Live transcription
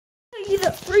you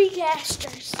the 3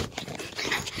 gasters.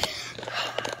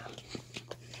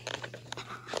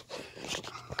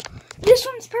 This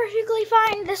one's perfectly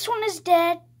fine. This one is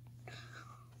dead.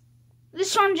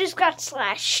 This one just got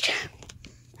slashed.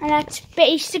 And that's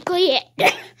basically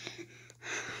it.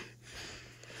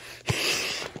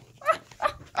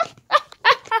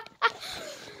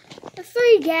 The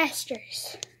 3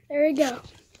 gasters. There we go.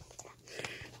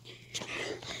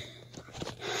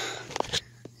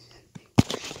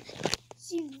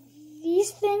 See,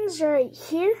 these things right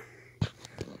here?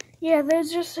 Yeah,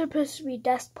 those are supposed to be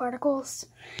dust particles.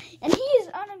 And he is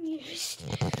unamused.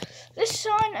 This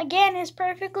one, again, is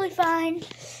perfectly fine.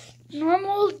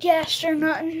 Normal gaster,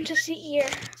 nothing to see here.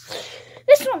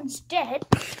 This one's dead,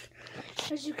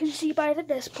 as you can see by the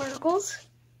dust particles.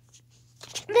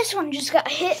 This one just got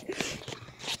hit.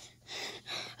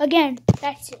 Again,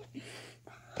 that's it.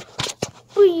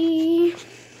 Whee!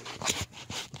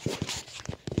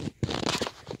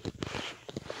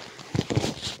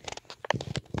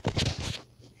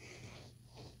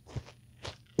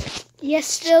 Yes,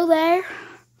 still there?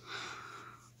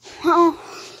 Well,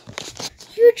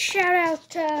 huge shout out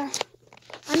to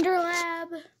Underlab,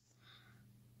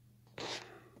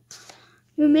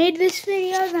 who made this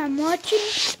video that I'm watching,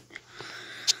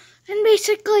 and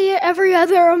basically every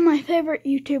other of my favorite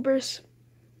YouTubers.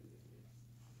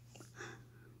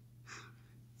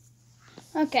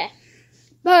 Okay,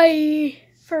 bye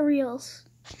for reals.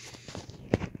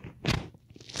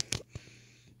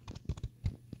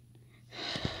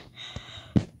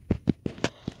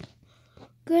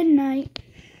 Good night.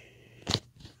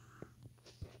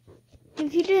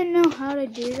 If you didn't know how to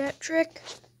do that trick,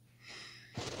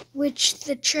 which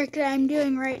the trick that I'm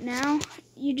doing right now,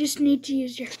 you just need to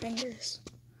use your fingers.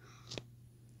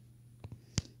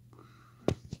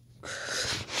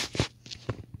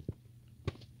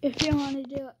 If you want to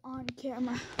do it on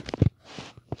camera.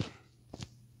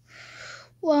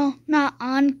 Well, not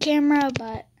on camera,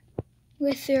 but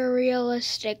with your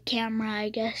realistic camera, I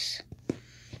guess.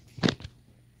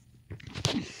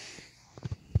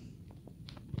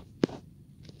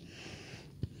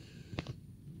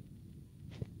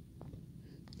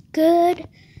 Good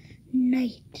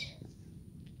night.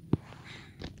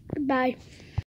 Goodbye.